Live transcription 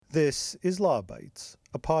This is Law Bites,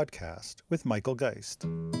 a podcast with Michael Geist. In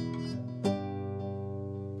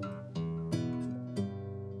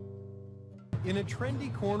a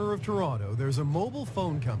trendy corner of Toronto, there's a mobile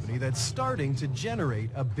phone company that's starting to generate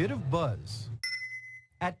a bit of buzz.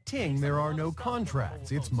 At Ting, there are no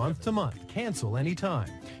contracts. It's month to month. Cancel anytime.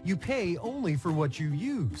 You pay only for what you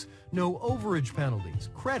use. No overage penalties,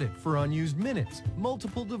 credit for unused minutes,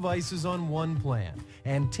 multiple devices on one plan.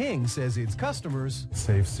 And Ting says its customers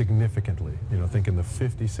save significantly, think in the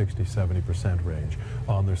 50, 60, 70% range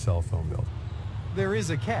on their cell phone bill. There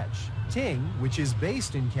is a catch. Ting, which is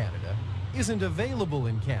based in Canada, isn't available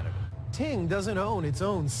in Canada. Ting doesn't own its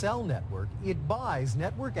own cell network. It buys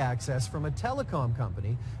network access from a telecom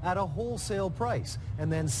company at a wholesale price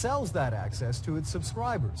and then sells that access to its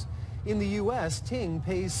subscribers. In the US, Ting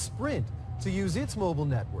pays Sprint to use its mobile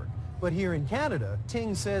network. But here in Canada,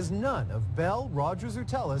 Ting says none of Bell, Rogers, or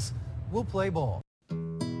TELUS will play ball.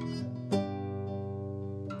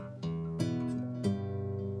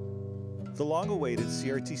 The long-awaited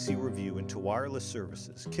CRTC review into wireless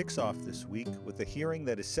services kicks off this week with a hearing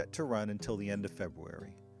that is set to run until the end of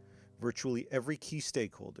February. Virtually every key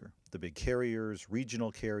stakeholder, the big carriers,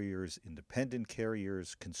 regional carriers, independent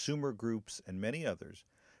carriers, consumer groups, and many others,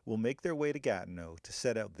 will make their way to Gatineau to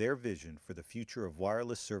set out their vision for the future of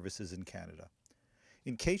wireless services in Canada.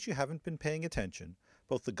 In case you haven't been paying attention,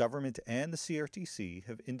 both the government and the CRTC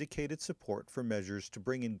have indicated support for measures to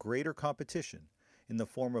bring in greater competition in the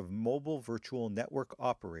form of mobile virtual network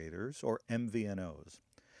operators, or MVNOs.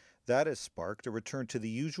 That has sparked a return to the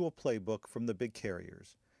usual playbook from the big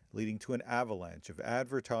carriers, leading to an avalanche of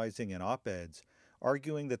advertising and op-eds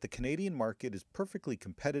arguing that the Canadian market is perfectly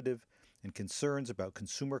competitive and concerns about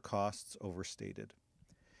consumer costs overstated.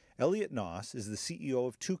 Elliot Noss is the CEO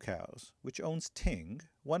of Tucows, which owns Ting,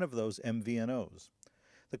 one of those MVNOs.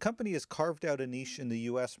 The company has carved out a niche in the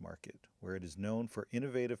U.S. market, where it is known for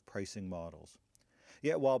innovative pricing models.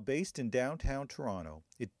 Yet while based in downtown Toronto,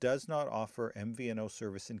 it does not offer MVNO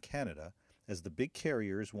service in Canada, as the big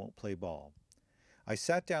carriers won't play ball. I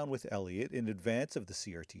sat down with Elliot in advance of the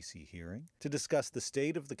CRTC hearing to discuss the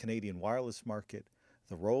state of the Canadian wireless market,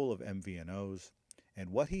 the role of MVNOs, and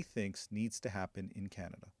what he thinks needs to happen in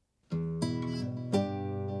Canada.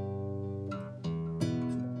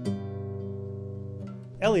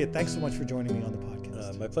 Elliot, thanks so much for joining me on the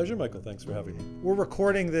podcast. My pleasure, Michael. Thanks for having me. We're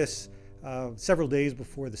recording this several days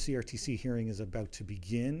before the CRTC hearing is about to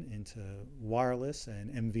begin into wireless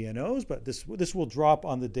and MVNOs, but this will drop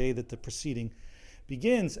on the day that the proceeding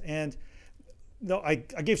begins. And I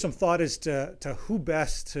gave some thought as to who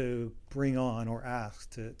best to bring on or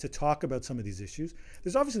ask to talk about some of these issues.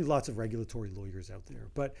 There's obviously lots of regulatory lawyers out there,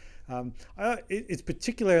 but it's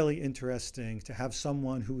particularly interesting to have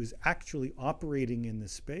someone who is actually operating in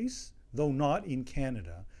this space, though not in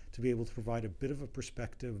Canada, to be able to provide a bit of a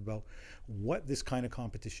perspective about what this kind of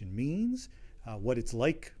competition means, what it's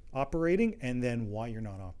like operating, and then why you're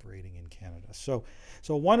not operating in Canada. So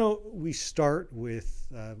why don't we start with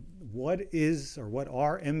what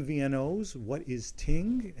are MVNOs, what is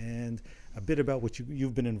Ting, and a bit about what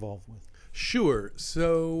you've been involved with. Sure.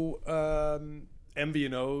 So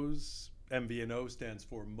MVNO stands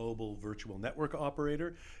for Mobile Virtual Network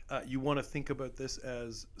Operator. You want to think about this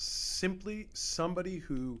as simply somebody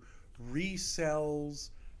who resells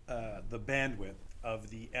the bandwidth of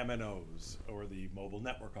the MNOs, or the mobile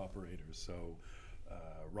network operators. So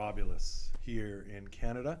Robulus here in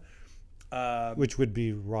Canada. Which would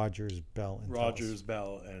be Rogers, Bell, and Rogers,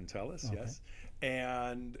 Bell, and TELUS, okay. Yes.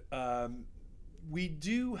 And we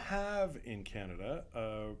do have in Canada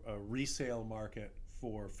a resale market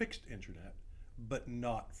for fixed internet, but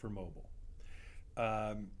not for mobile.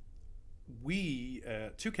 We,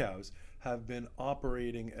 Tucows, have been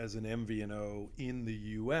operating as an MVNO in the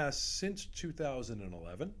U.S. since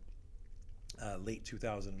 2011, late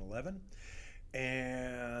 2011.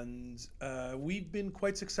 And we've been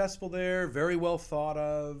quite successful there, very well thought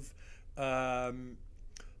of.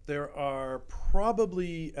 There are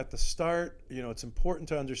probably at the start, it's important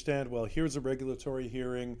to understand, well, here's a regulatory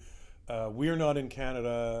hearing. We're not in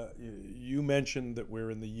Canada. You mentioned that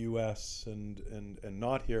we're in the U.S. and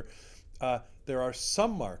not here. There are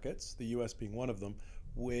some markets, the U.S. being one of them,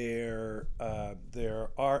 where there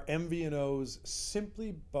are MVNOs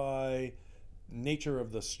simply by nature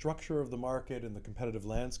of the structure of the market and the competitive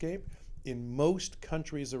landscape. In most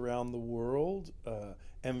countries around the world,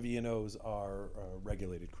 MVNOs are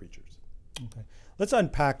regulated creatures. Okay, let's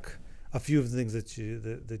unpack a few of the things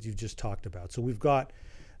that you've just talked about. So we've got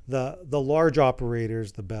the large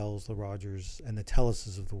operators, the Bells, the Rogers, and the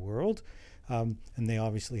TELUSes of the world, and they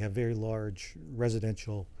obviously have very large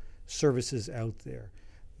residential services out there.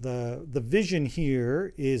 The vision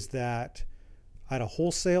here is that at a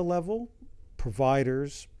wholesale level,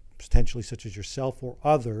 providers, potentially such as yourself or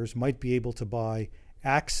others, might be able to buy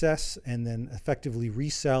access and then effectively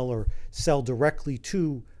resell or sell directly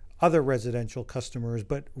to other residential customers,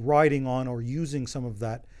 but riding on or using some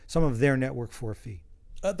of their network for a fee.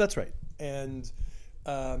 That's right. And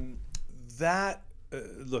look,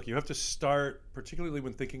 you have to start, particularly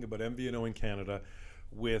when thinking about MVNO in Canada,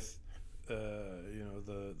 with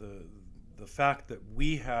the fact that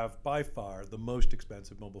we have by far the most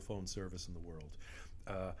expensive mobile phone service in the world.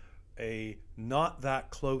 A not that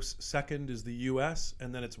close second is the US,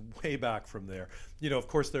 and then it's way back from there. Of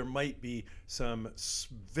course, there might be some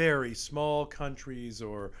very small countries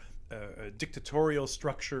or dictatorial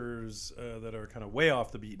structures that are kind of way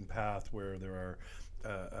off the beaten path where there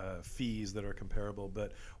are fees that are comparable.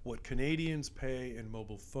 But what Canadians pay in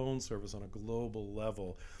mobile phone service on a global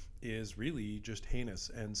level is really just heinous.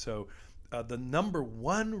 And so the number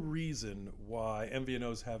one reason why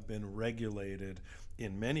MVNOs have been regulated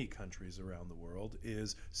in many countries around the world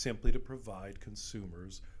is simply to provide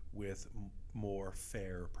consumers with more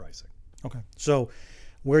fair pricing. Okay. So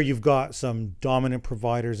where you've got some dominant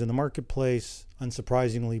providers in the marketplace,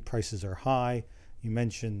 unsurprisingly, prices are high. You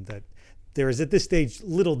mentioned that there is at this stage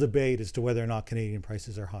little debate as to whether or not Canadian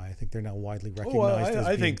prices are high. I think they're now widely recognized.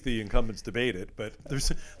 I think the incumbents debate it, but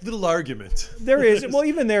there's a little argument. There is. Well,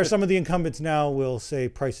 even there, some of the incumbents now will say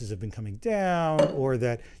prices have been coming down, or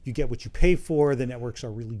that you get what you pay for. The networks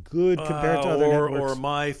are really good compared to other networks. Or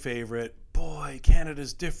my favorite, boy,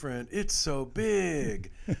 Canada's different. It's so big.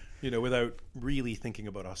 Without really thinking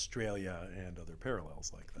about Australia and other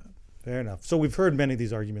parallels like that. Fair enough. So we've heard many of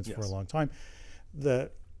these arguments Yes. for a long time.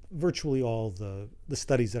 Virtually all the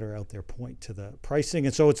studies that are out there point to the pricing.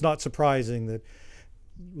 And so it's not surprising that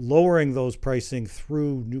lowering those pricing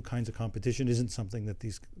through new kinds of competition isn't something that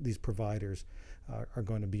these providers are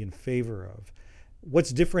going to be in favor of.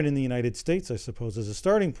 What's different in the United States, I suppose, as a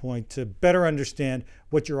starting point to better understand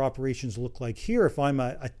what your operations look like here. If I'm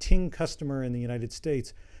a Ting customer in the United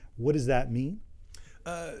States, what does that mean?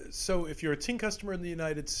 So if you're a Ting customer in the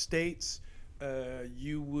United States,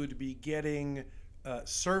 you would be getting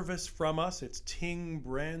service from us. It's Ting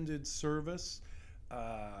branded service.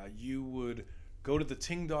 You would go to the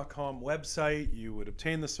ting.com website, you would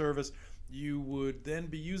obtain the service. You would then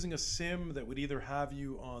be using a SIM that would either have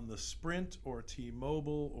you on the Sprint or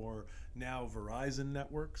T-Mobile or now Verizon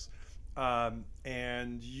networks.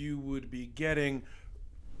 And you would be getting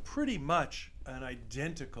pretty much an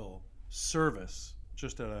identical service,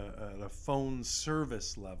 just at a phone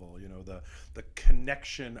service level, the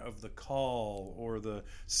connection of the call or the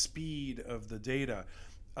speed of the data.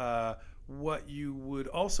 What you would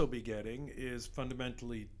also be getting is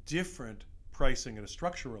fundamentally different pricing at a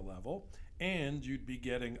structural level, and you'd be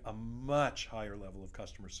getting a much higher level of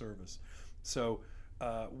customer service. So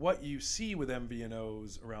what you see with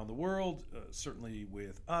MVNOs around the world, certainly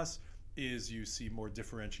with us, is you see more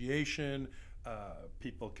differentiation.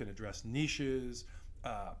 People can address niches.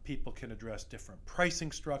 People can address different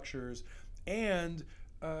pricing structures, and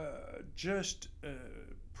just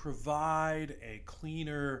provide a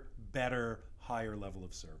cleaner, better, higher level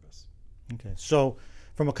of service. Okay, so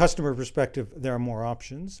from a customer perspective, there are more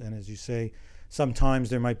options, and as you say, sometimes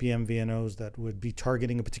there might be MVNOs that would be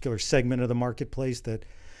targeting a particular segment of the marketplace that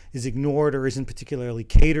is ignored or isn't particularly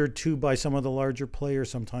catered to by some of the larger players.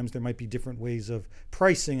 Sometimes there might be different ways of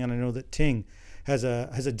pricing, and I know that Ting has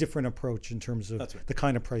a different approach in terms of the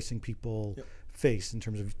kind of pricing people face in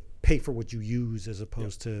terms of pay for what you use as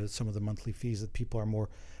opposed to some of the monthly fees that people are more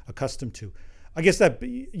accustomed to. I guess that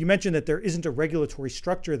you mentioned that there isn't a regulatory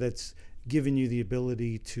structure that's given you the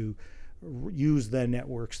ability to use the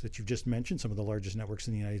networks that you've just mentioned, some of the largest networks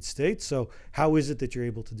in the United States. So how is it that you're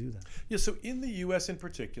able to do that? Yeah, so in the US in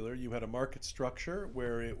particular, you had a market structure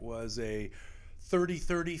where it was a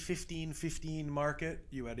 30-30, 15-15 market.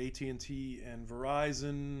 You had AT&T and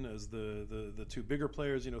Verizon as the two bigger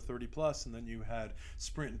players, 30 plus, and then you had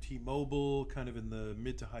Sprint and T-Mobile kind of in the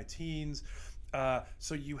mid to high teens.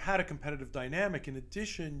 So you had a competitive dynamic. In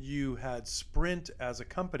addition, you had Sprint as a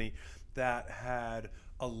company that had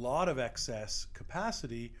a lot of excess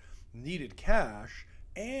capacity, needed cash,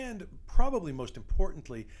 and probably most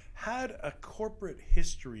importantly, had a corporate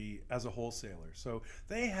history as a wholesaler. So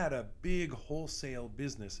they had a big wholesale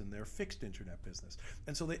business in their fixed internet business.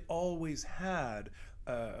 And so they always had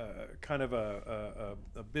kind of a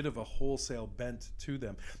bit of a wholesale bent to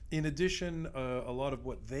them. In addition, a lot of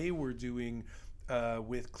what they were doing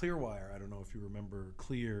with Clearwire, I don't know if you remember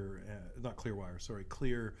Clear.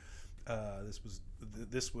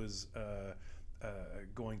 This was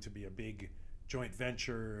going to be a big joint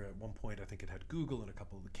venture. At one point, I think it had Google and a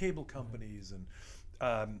couple of the cable companies, and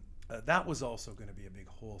that was also going to be a big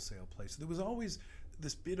wholesale place. So there was always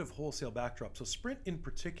this bit of wholesale backdrop. So Sprint in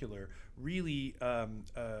particular really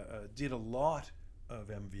did a lot of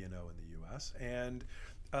MVNO in the US, and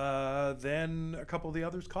then a couple of the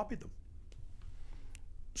others copied them.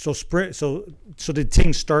 So Sprint. So did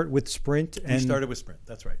Ting start with Sprint? We started with Sprint.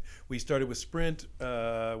 That's right. We started with Sprint.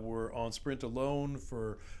 We're on Sprint alone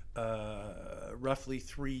for roughly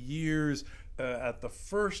 3 years. At the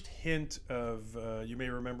first hint of, you may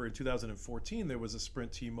remember in 2014, there was a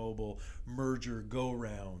Sprint T-Mobile merger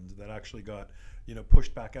go-round that actually got,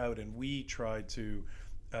 pushed back out, and we tried to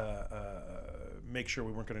make sure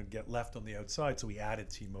we weren't going to get left on the outside, so we added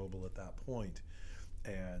T-Mobile at that point.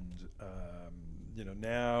 And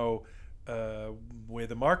now where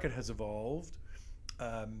the market has evolved,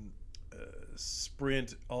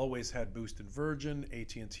 Sprint always had Boost and Virgin.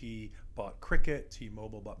 AT&T bought Cricket.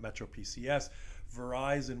 T-Mobile bought Metro PCS.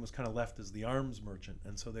 Verizon was kind of left as the arms merchant,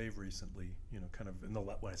 and so they've recently, kind of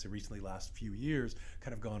when I say recently, last few years,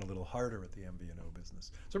 kind of gone a little harder at the MVNO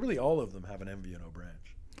business. So really, all of them have an MVNO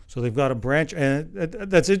branch. So they've got a branch, and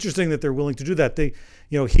that's interesting that they're willing to do that. They,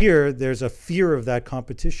 here there's a fear of that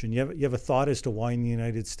competition. You have a thought as to why in the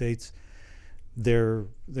United States they're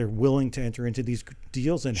willing to enter into these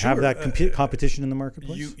deals and have that competition in the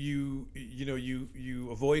marketplace? You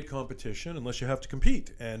avoid competition unless you have to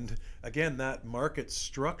compete. And again, that market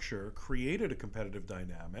structure created a competitive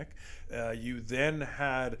dynamic. You then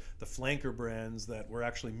had the flanker brands that were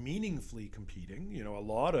actually meaningfully competing. A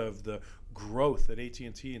lot of the growth that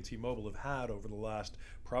AT&T and T-Mobile have had over the last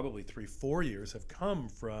probably 3-4 years have come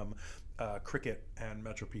from Cricket and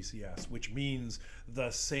Metro PCS, which means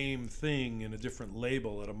the same thing in a different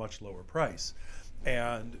label at a much lower price.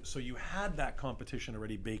 And so you had that competition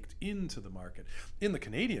already baked into the market. In the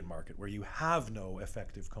Canadian market, where you have no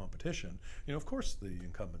effective competition, of course the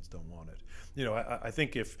incumbents don't want it. I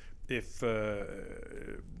think if the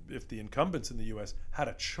incumbents in the U.S. had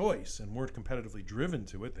a choice and weren't competitively driven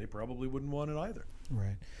to it, they probably wouldn't want it either.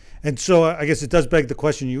 Right. And so I guess it does beg the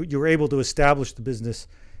question, you were able to establish the business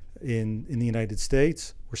in the United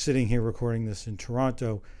States. We're sitting here recording this in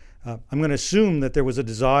Toronto. I'm going to assume that there was a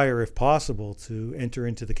desire, if possible, to enter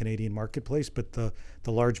into the Canadian marketplace, but the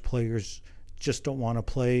large players just don't want to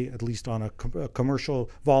play, at least on a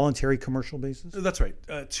voluntary commercial basis? That's right.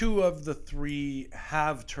 2 of the 3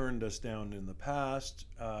 have turned us down in the past,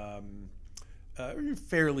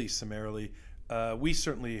 fairly summarily. We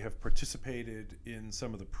certainly have participated in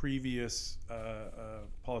some of the previous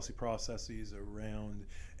policy processes around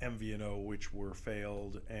MVNO, which were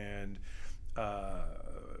failed. And,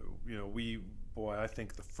 I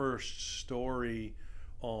think the first story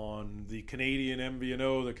on the Canadian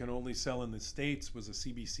MVNO that can only sell in the States was a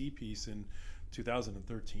CBC piece in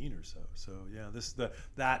 2013 or so. So, yeah,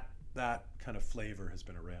 that kind of flavor has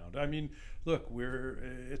been around. I mean, look,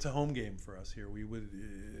 it's a home game for us here. We would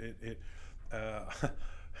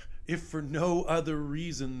if for no other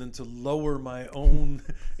reason than to lower my own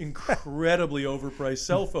incredibly overpriced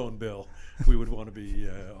cell phone bill, we would want to be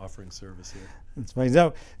offering service here. That's right.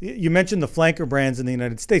 Now, you mentioned the flanker brands in the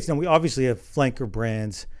United States. Now, we obviously have flanker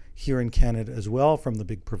brands here in Canada as well from the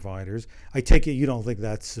big providers. I take it you don't think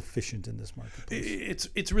that's sufficient in this marketplace?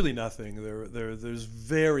 It's really nothing. There's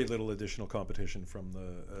very little additional competition from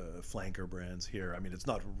the flanker brands here. I mean, it's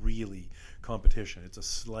not really competition. It's a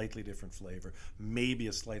slightly different flavor, maybe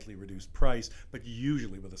a slightly reduced price, but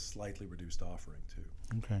usually with a slightly reduced offering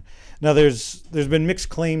too. Okay. Now, there's been mixed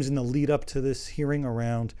claims in the lead up to this hearing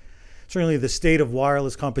around certainly the state of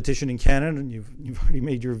wireless competition in Canada, and you've already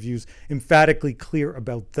made your views emphatically clear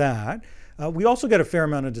about that. We also get a fair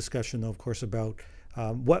amount of discussion, though, of course, about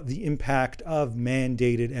what the impact of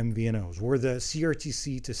mandated MVNOs. Were the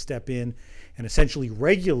CRTC to step in and essentially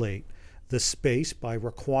regulate the space by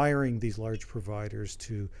requiring these large providers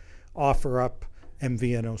to offer up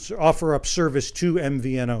MVNOs, offer up service to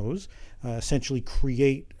MVNOs, essentially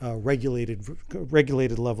create a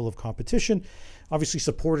regulated level of competition. Obviously,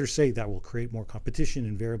 supporters say that will create more competition,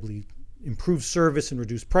 invariably improve service and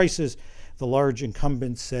reduce prices. The large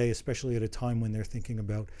incumbents say, especially at a time when they're thinking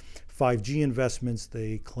about 5G investments,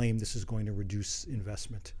 they claim this is going to reduce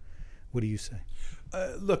investment. What do you say?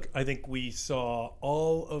 Look, I think we saw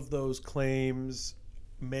all of those claims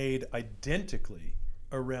made identically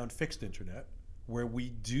around fixed internet, where we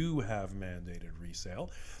do have mandated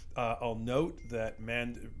resale. I'll note that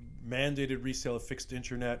mandated resale of fixed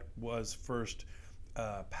internet was first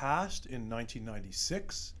passed in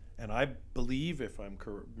 1996, and I believe, if I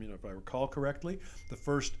recall correctly, the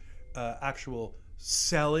first actual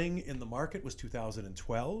selling in the market was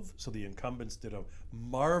 2012. So the incumbents did a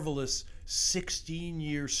marvelous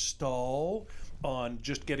 16-year stall on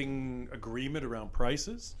just getting agreement around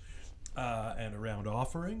prices and around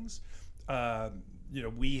offerings.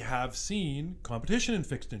 We have seen competition in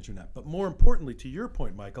fixed internet, but more importantly, to your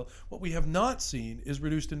point, Michael, what we have not seen is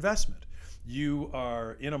reduced investment. You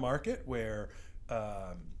are in a market where,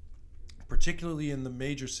 particularly in the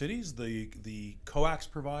major cities, the coax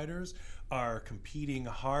providers are competing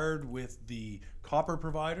hard with the copper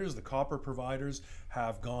providers. The copper providers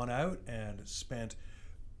have gone out and spent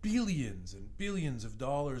billions and billions of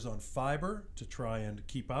dollars on fiber to try and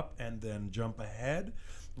keep up and then jump ahead.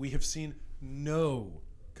 We have seen no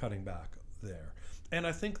cutting back there. And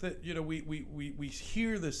I think that we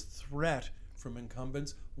hear this threat from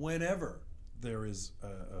incumbents whenever there is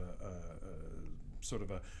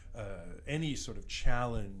any sort of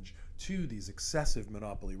challenge to these excessive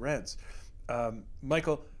monopoly rents.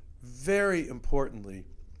 Michael, very importantly,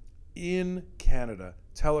 in Canada,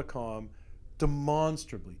 telecom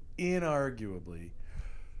demonstrably, inarguably,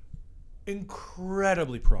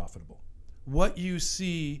 incredibly profitable. What you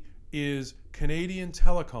see is Canadian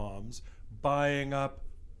telecoms buying up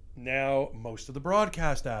now most of the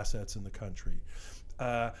broadcast assets in the country.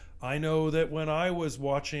 I know that when I was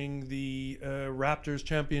watching the Raptors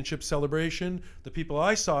championship celebration, the people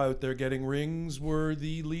I saw out there getting rings were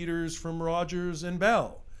the leaders from Rogers and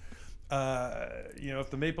Bell. If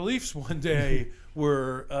the Maple Leafs one day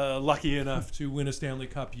were lucky enough to win a Stanley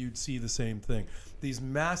Cup, you'd see the same thing. These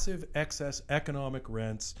massive excess economic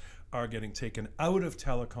rents are getting taken out of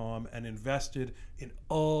telecom and invested in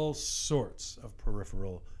all sorts of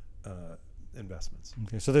peripheral investments.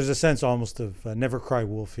 Okay, so there's a sense almost of never cry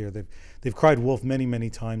wolf here. They've cried wolf many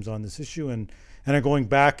times on this issue, and are going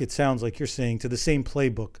back, it sounds like you're saying, to the same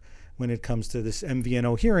playbook when it comes to this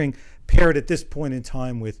MVNO hearing, paired at this point in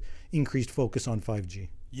time with increased focus on 5G.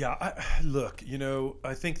 Yeah,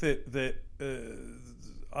 I think that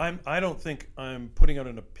I don't think I'm putting out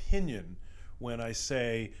an opinion when I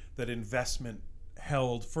say that investment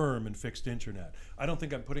held firm in fixed internet. I don't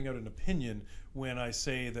think I'm putting out an opinion when I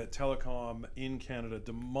say that telecom in Canada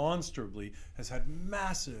demonstrably has had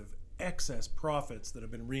massive excess profits that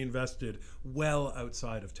have been reinvested well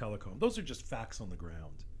outside of telecom. Those are just facts on the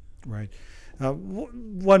ground. Right.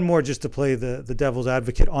 One more just to play the devil's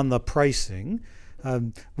advocate on the pricing.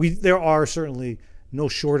 There are certainly no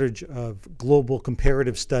shortage of global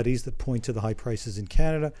comparative studies that point to the high prices in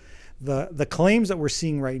Canada. The claims that we're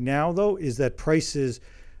seeing right now, though, is that prices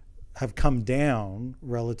have come down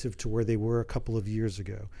relative to where they were a couple of years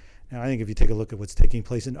ago. Now, I think if you take a look at what's taking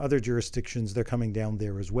place in other jurisdictions, they're coming down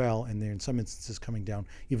there as well, and they're in some instances coming down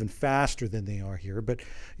even faster than they are here. But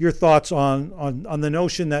your thoughts on the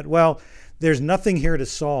notion that, well, there's nothing here to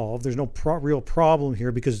solve, there's no real problem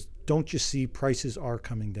here, because don't you see prices are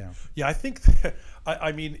coming down? Yeah, I think that,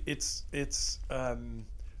 it's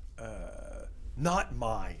not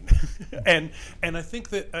mine. and I think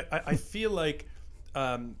that I feel like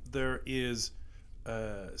there is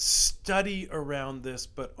study around this,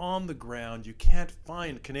 but on the ground you can't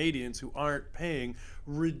find Canadians who aren't paying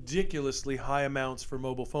ridiculously high amounts for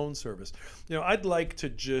mobile phone service. I'd like to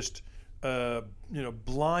just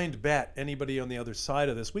blind bet anybody on the other side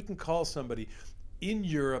of this. We can call somebody in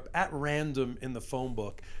Europe at random in the phone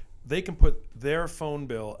book. They can put their phone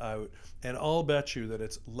bill out, and I'll bet you that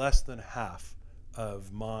it's less than half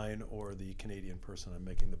of mine or the Canadian person I'm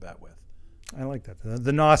making the bet with. I like that.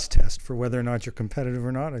 The NOS test for whether or not you're competitive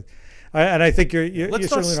or not. I think you're Let's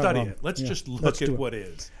certainly not study not wrong. it. Let's just look at what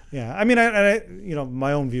is. Yeah. I mean,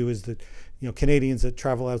 my own view is that, Canadians that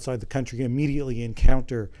travel outside the country immediately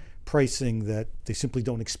encounter pricing that they simply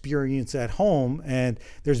don't experience at home. And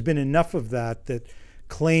there's been enough of that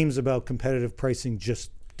claims about competitive pricing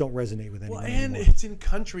just don't resonate with anyone and anymore. It's in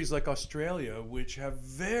countries like Australia, which have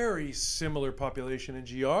very similar population and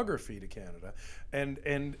geography to Canada,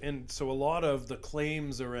 and so a lot of the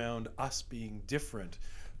claims around us being different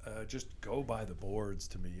just go by the boards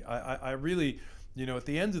to me. I really, at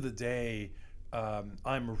the end of the day,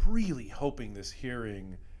 I'm really hoping this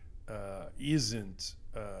hearing isn't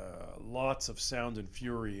lots of sound and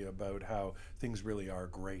fury about how things really are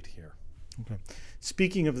great here. Okay.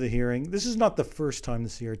 Speaking of the hearing, this is not the first time the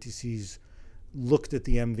CRTC's looked at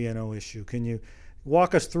the MVNO issue. Can you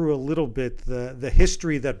walk us through a little bit the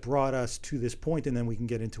history that brought us to this point, and then we can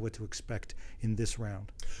get into what to expect in this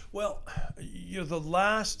round? Well, the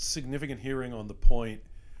last significant hearing on the point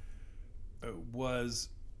was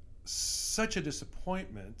such a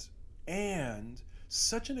disappointment and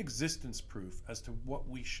such an existence proof as to what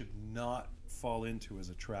we should not fall into as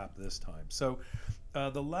a trap this time. So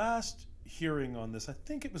the last hearing on this, I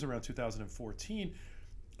think it was around 2014,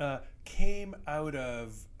 came out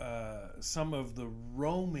of some of the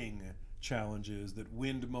roaming challenges that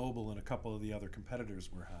Wind Mobile and a couple of the other competitors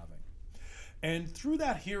were having. And through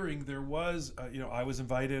that hearing, there was, I was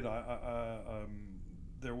invited.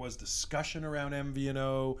 There was discussion around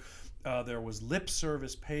MVNO. There was lip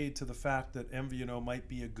service paid to the fact that MVNO might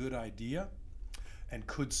be a good idea and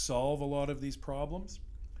could solve a lot of these problems.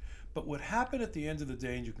 But what happened at the end of the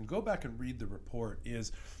day, and you can go back and read the report,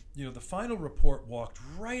 is, the final report walked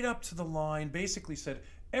right up to the line, basically said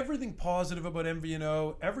everything positive about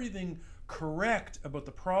MVNO, everything correct about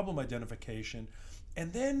the problem identification,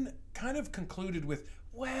 and then kind of concluded with,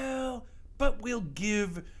 well, but we'll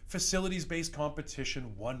give facilities-based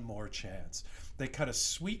competition one more chance. They cut a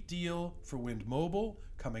sweet deal for Wind Mobile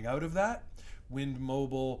coming out of that. Wind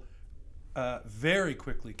Mobile very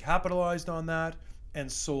quickly capitalized on that and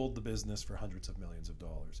sold the business for hundreds of millions of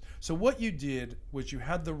dollars. So what you did was you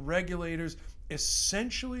had the regulators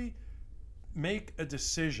essentially make a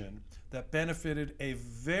decision that benefited a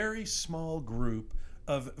very small group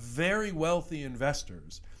of very wealthy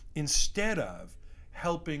investors instead of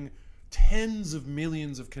helping tens of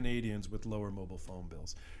millions of Canadians with lower mobile phone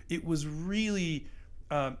bills. It was really,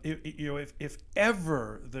 if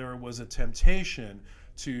ever there was a temptation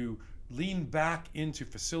to lean back into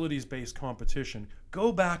facilities-based competition,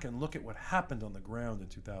 go back and look at what happened on the ground in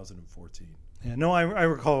 2014. Yeah, no, I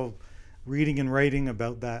recall reading and writing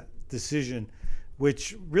about that decision,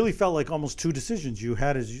 which really felt like almost two decisions. You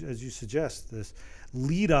had, as you suggest, this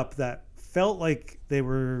lead up that felt like the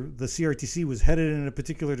CRTC was headed in a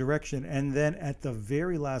particular direction, and then at the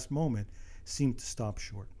very last moment seemed to stop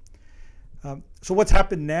short. So what's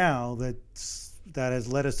happened now that has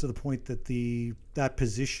led us to the point that that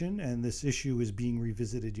position and this issue is being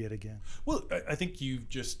revisited yet again? Well, I think you've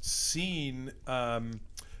just seen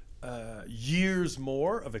years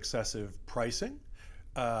more of excessive pricing,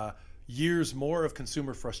 years more of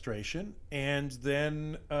consumer frustration, and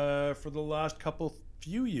then for the last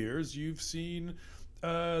few years, you've seen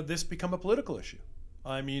this become a political issue.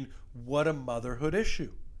 I mean, what a motherhood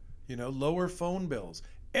issue. Lower phone bills.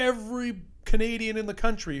 Every Canadian in the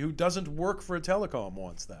country who doesn't work for a telecom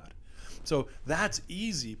wants that. So that's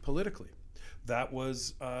easy politically. That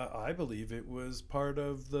was, I believe, it was part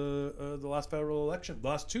of the last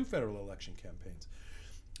two federal election campaigns.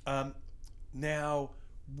 Now,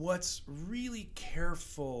 what's really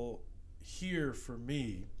careful here for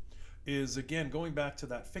me is, again, going back to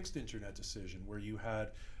that fixed internet decision where you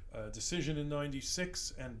had a decision in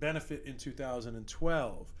 96 and benefit in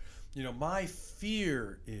 2012. My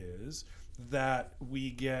fear is that we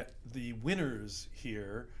get the winners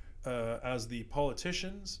here as the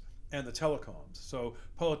politicians and the telecoms. So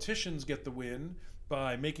politicians get the win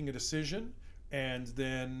by making a decision and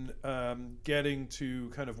then getting to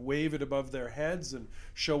kind of wave it above their heads and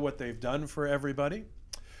show what they've done for everybody.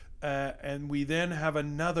 And we then have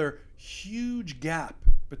another huge gap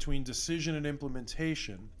between decision and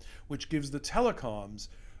implementation, which gives the telecoms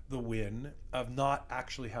the win of not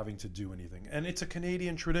actually having to do anything. And it's a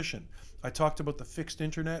Canadian tradition. I talked about the fixed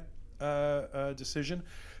internet decision.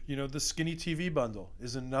 The skinny TV bundle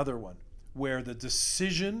is another one where the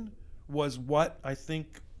decision was what I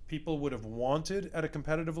think people would have wanted at a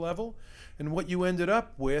competitive level. And what you ended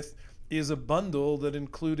up with is a bundle that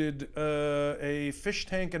included a fish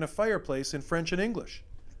tank and a fireplace in French and English.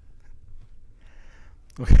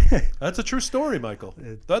 Okay. That's a true story, Michael.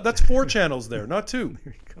 That's 4 channels there, not 2.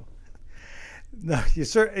 There you go. No, you're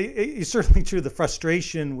certainly true. The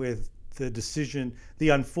frustration with the decision, the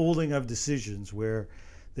unfolding of decisions, where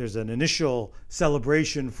there's an initial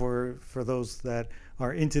celebration for those that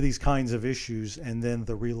are into these kinds of issues, and then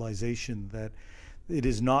the realization that it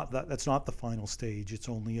is not that's not the final stage. It's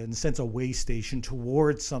only, in a sense, a way station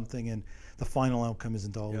towards something, and the final outcome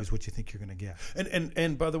isn't always what you think you're going to get.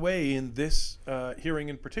 And by the way, in this hearing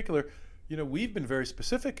in particular, we've been very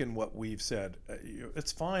specific in what we've said.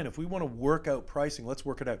 It's fine if we want to work out pricing, let's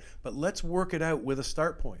work it out. But let's work it out with a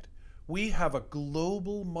start point. We have a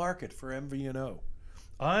global market for MVNO.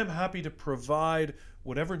 I'm happy to provide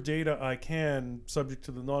whatever data I can, subject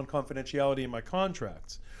to the non-confidentiality in my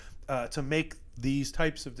contracts, to make these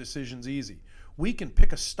types of decisions easy. We can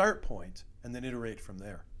pick a start point and then iterate from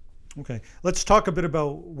there. Okay, let's talk a bit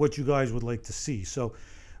about what you guys would like to see. So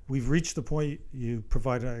we've reached the point you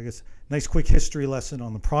provided, I guess, a nice quick history lesson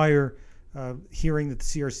on the prior hearing that the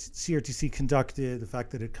CRTC conducted, the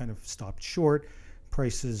fact that it kind of stopped short.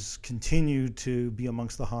 Prices continue to be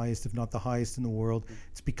amongst the highest, if not the highest in the world.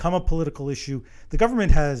 It's become a political issue. The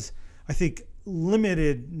government has, I think,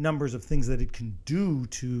 limited numbers of things that it can do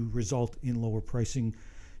to result in lower pricing.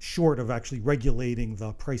 short of actually regulating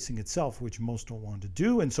the pricing itself, which most don't want to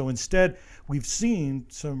do. And so instead, we've seen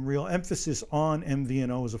some real emphasis on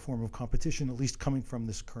MVNO as a form of competition, at least coming from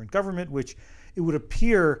this current government, which it would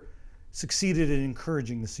appear succeeded in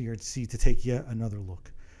encouraging the CRTC to take yet another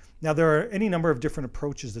look. Now, there are any number of different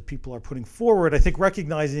approaches that people are putting forward, I think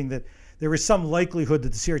recognizing that there is some likelihood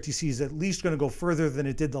that the CRTC is at least going to go further than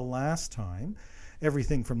it did the last time.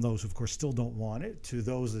 Everything from those, of course, still don't want it, to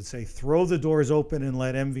those that say throw the doors open and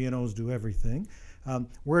let MVNOs do everything.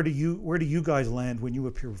 Where do you guys land when you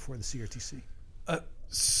appear before the CRTC?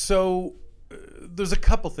 There's a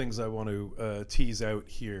couple things I want to tease out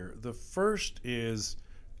here. The first is,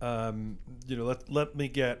 let me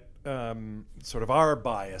get sort of our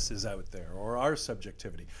biases out there, or our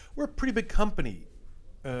subjectivity. We're a pretty big company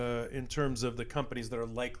in terms of the companies that are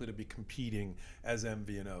likely to be competing as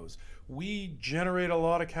MVNOs. We generate a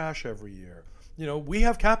lot of cash every year. We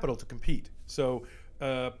have capital to compete. So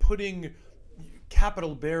putting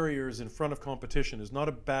capital barriers in front of competition is not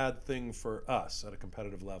a bad thing for us at a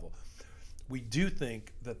competitive level. We do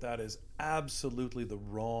think that is absolutely the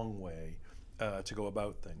wrong way to go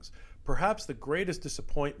about things. Perhaps the greatest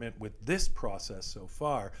disappointment with this process so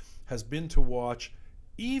far has been to watch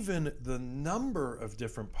even the number of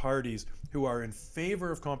different parties who are in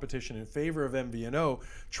favor of competition, in favor of MVNO,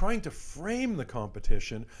 trying to frame the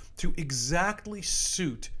competition to exactly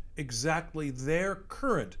suit exactly their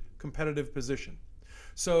current competitive position.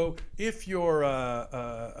 So if you're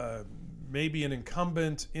maybe an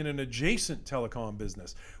incumbent in an adjacent telecom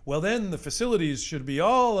business, well, then the facilities should be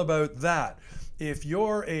all about that. If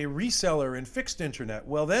you're a reseller in fixed internet,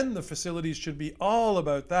 well, then the facilities should be all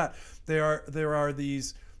about that. There are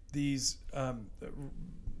these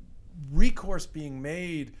recourse being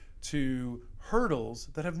made to hurdles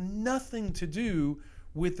that have nothing to do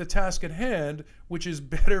with the task at hand, which is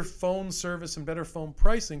better phone service and better phone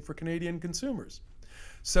pricing for Canadian consumers.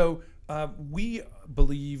 So we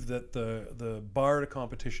believe that the bar to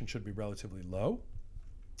competition should be relatively low,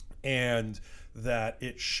 and that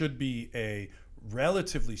it should be a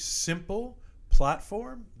relatively simple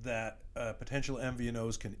platform that potential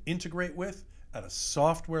MVNOs can integrate with at a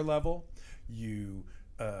software level. You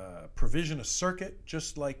provision a circuit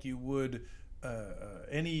just like you would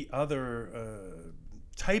any other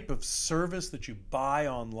type of service that you buy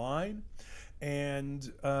online. And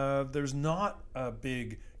there's not a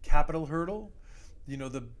big capital hurdle.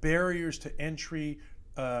 The barriers to entry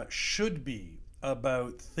should be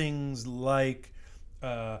about things like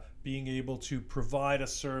being able to provide a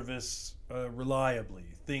service reliably,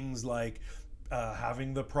 things like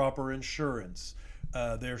having the proper insurance.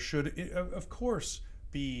 There should, of course,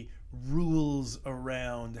 be rules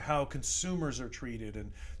around how consumers are treated,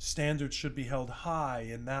 and standards should be held high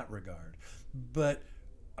in that regard. But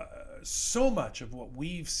so much of what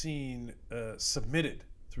we've seen submitted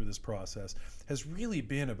through this process has really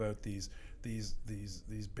been about these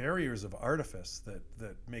barriers of artifice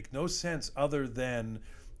that make no sense other than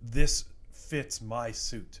this fits my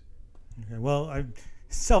suit. Okay, well,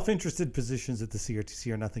 self-interested positions at the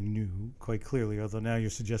CRTC are nothing new, quite clearly, although now you're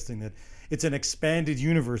suggesting that it's an expanded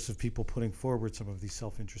universe of people putting forward some of these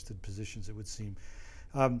self-interested positions, it would seem.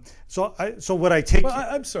 So what I take... Well,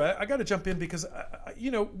 I'm sorry, I got to jump in because,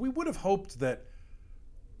 we would have hoped that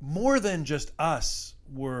more than just us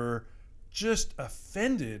were just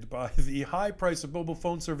offended by the high price of mobile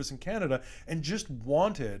phone service in Canada and just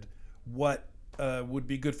wanted what would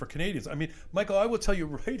be good for Canadians. I mean, Michael, I will tell you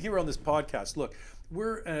right here on this podcast, look,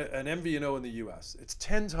 we're an MVNO in the US. It's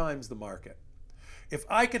 10 times the market. If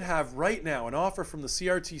I could have right now an offer from the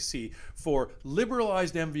CRTC for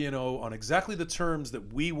liberalized MVNO on exactly the terms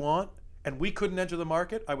that we want, and we couldn't enter the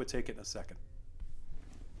market, I would take it in a second.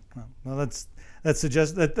 Well, that's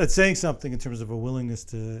saying something in terms of a willingness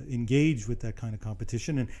to engage with that kind of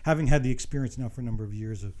competition, and having had the experience now for a number of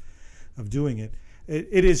years of doing it.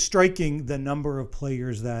 It is striking the number of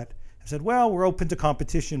players that have said, well, we're open to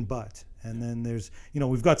competition, but... And then there's,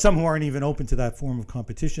 we've got some who aren't even open to that form of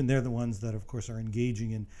competition. They're the ones that, of course, are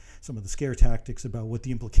engaging in some of the scare tactics about what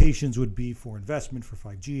the implications would be for investment, for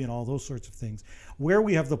 5G, and all those sorts of things. Where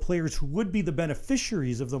we have the players who would be the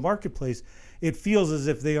beneficiaries of the marketplace, it feels as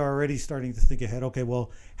if they are already starting to think ahead. Okay,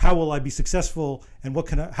 well, how will I be successful, and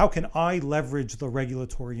how can I leverage the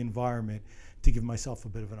regulatory environment to give myself a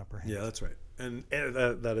bit of an upper hand? Yeah, that's right. And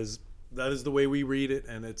that is the way we read it,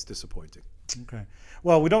 and it's disappointing. Okay.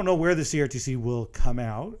 Well, we don't know where the CRTC will come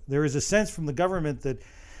out. There is a sense from the government that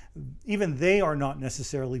even they are not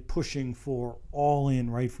necessarily pushing for all in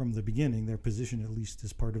right from the beginning. Their position, at least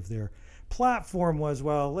as part of their platform, was,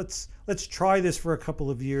 well, let's try this for a couple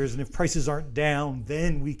of years, and if prices aren't down,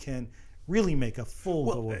 then we can really make a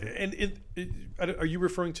full go of it. And are you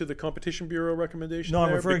referring to the Competition Bureau recommendation? No, I'm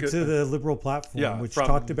there? referring to the Liberal platform, which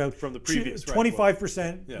talked about from the previous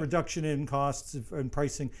 25% reduction in costs and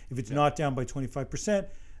pricing. If it's not down by 25%,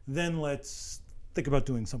 then let's think about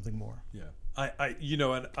doing something more. Yeah. I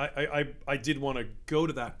did want to go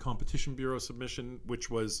to that Competition Bureau submission, which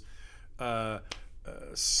was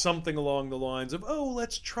something along the lines of,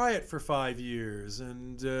 let's try it for 5 years,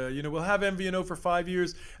 and we'll have MVNO for 5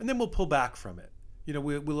 years, and then we'll pull back from it.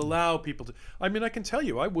 We'll allow people to. I mean, I can tell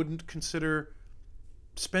you, I wouldn't consider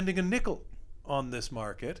spending a nickel on this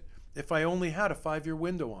market if I only had a 5-year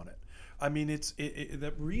window on it. I mean,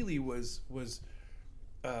 that really was.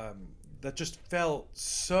 That just felt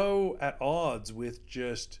so at odds with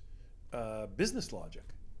just business logic,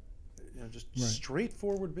 just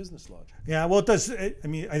straightforward business logic. Yeah, well, it does. I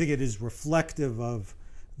mean, I think it is reflective of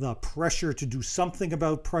the pressure to do something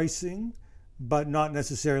about pricing, but not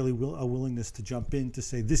necessarily a willingness to jump in to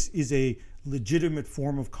say this is a legitimate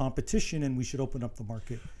form of competition and we should open up the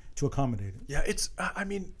market to accommodate it. Yeah, it's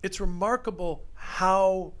remarkable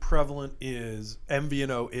how prevalent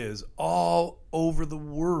MVNO is all over the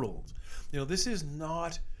world. This is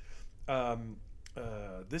not an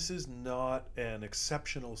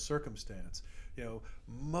exceptional circumstance.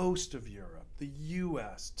 Most of Europe, the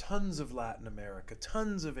U.S., tons of Latin America,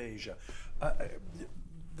 tons of Asia.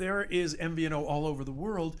 There is MVNO all over the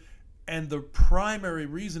world, and the primary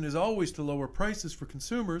reason is always to lower prices for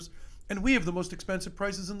consumers, and we have the most expensive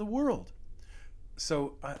prices in the world.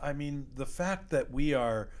 So, I mean, the fact that we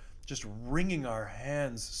are just wringing our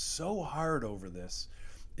hands so hard over this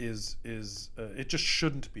is it just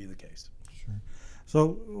shouldn't be the case. Sure.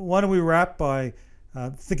 So why don't we wrap by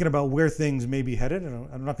thinking about where things may be headed? And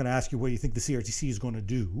I'm not going to ask you what you think the CRTC is going to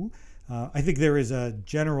do. I think there is a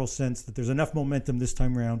general sense that there's enough momentum this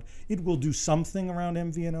time around. It will do something around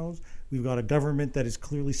MVNOs. We've got a government that is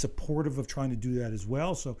clearly supportive of trying to do that as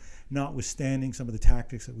well. So notwithstanding some of the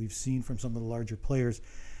tactics that we've seen from some of the larger players,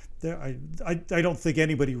 I don't think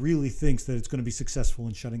anybody really thinks that it's going to be successful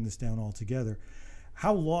in shutting this down altogether.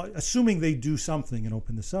 How long, assuming they do something and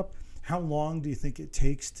open this up, how long do you think it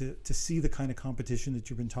takes to see the kind of competition that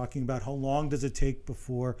you've been talking about? How long does it take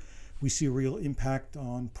before we see a real impact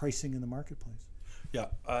on pricing in the marketplace? Yeah,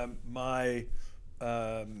 my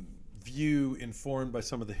view, informed by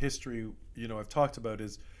some of the history I've talked about,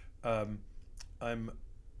 is I'm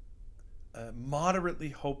moderately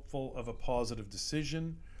hopeful of a positive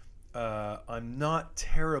decision. I'm not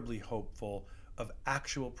terribly hopeful of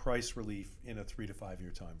actual price relief in a 3 to 5 year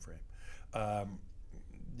time frame. I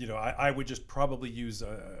would just probably use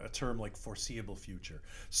a term like foreseeable future.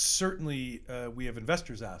 Certainly, we have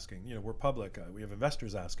investors asking, we're public, we have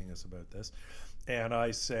investors asking us about this. And I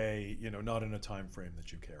say, not in a time frame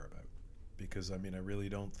that you care about. Because, I really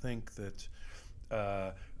don't think that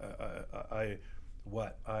I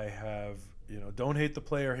have, don't hate the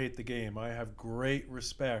player, hate the game. I have great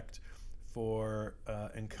respect for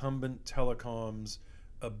incumbent telecoms'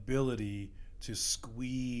 ability to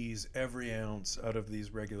squeeze every ounce out of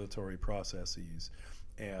these regulatory processes.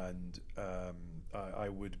 And I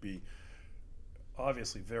would be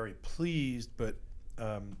obviously very pleased, but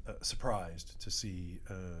surprised to see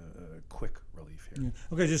quick relief here. Yeah.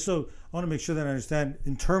 Okay, just so I want to make sure that I understand,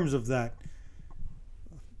 in terms of that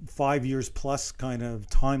 5 years plus kind of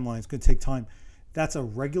timeline, it's going to take time. That's a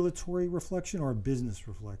regulatory reflection or a business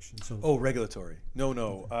reflection? So regulatory.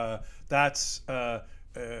 No. That's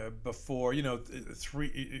before,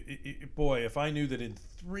 if I knew that in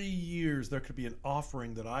 3 years there could be an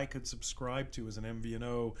offering that I could subscribe to as an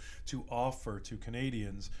MVNO to offer to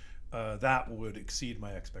Canadians, that would exceed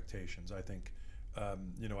my expectations. I think, I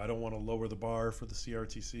don't want to lower the bar for the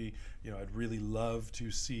CRTC. I'd really love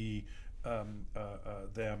to see them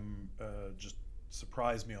just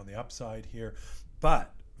surprise me on the upside here.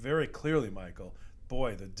 But very clearly, Michael,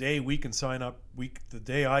 boy, the day we can sign up, the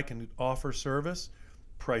day I can offer service,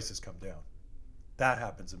 prices come down. That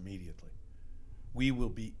happens immediately. We will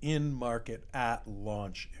be in market at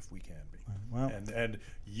launch if we can be. Wow. And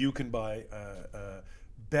you can buy a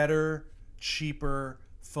better, cheaper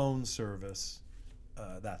phone service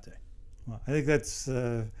that day. Well, I think that's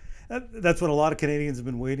what a lot of Canadians have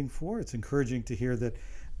been waiting for. It's encouraging to hear that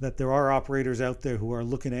there are operators out there who are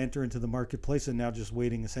looking to enter into the marketplace and now just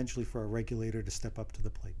waiting essentially for a regulator to step up to the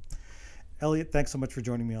plate. Elliot, thanks so much for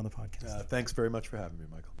joining me on the podcast. Thanks very much for having me,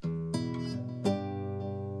 Michael.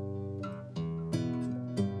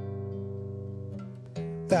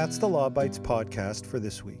 That's the Law Bytes podcast for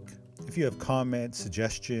this week. If you have comments,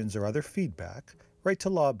 suggestions, or other feedback, write to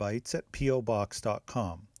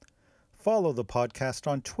lawbytes@pobox.com. Follow the podcast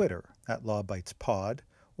on Twitter @lawbytespod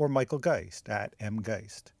or Michael Geist at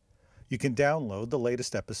mgeist. You can download the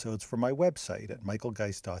latest episodes from my website at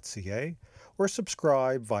michaelgeist.ca or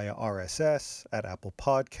subscribe via RSS at Apple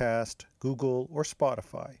Podcast, Google, or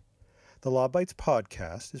Spotify. The Law Bites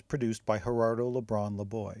podcast is produced by Gerardo Lebron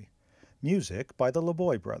Laboy. Music by the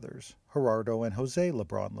Laboy brothers, Gerardo and Jose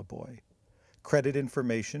Lebron Laboy. Credit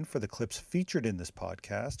information for the clips featured in this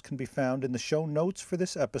podcast can be found in the show notes for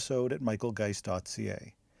this episode at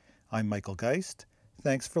michaelgeist.ca. I'm Michael Geist.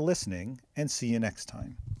 Thanks for listening, and see you next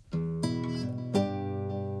time.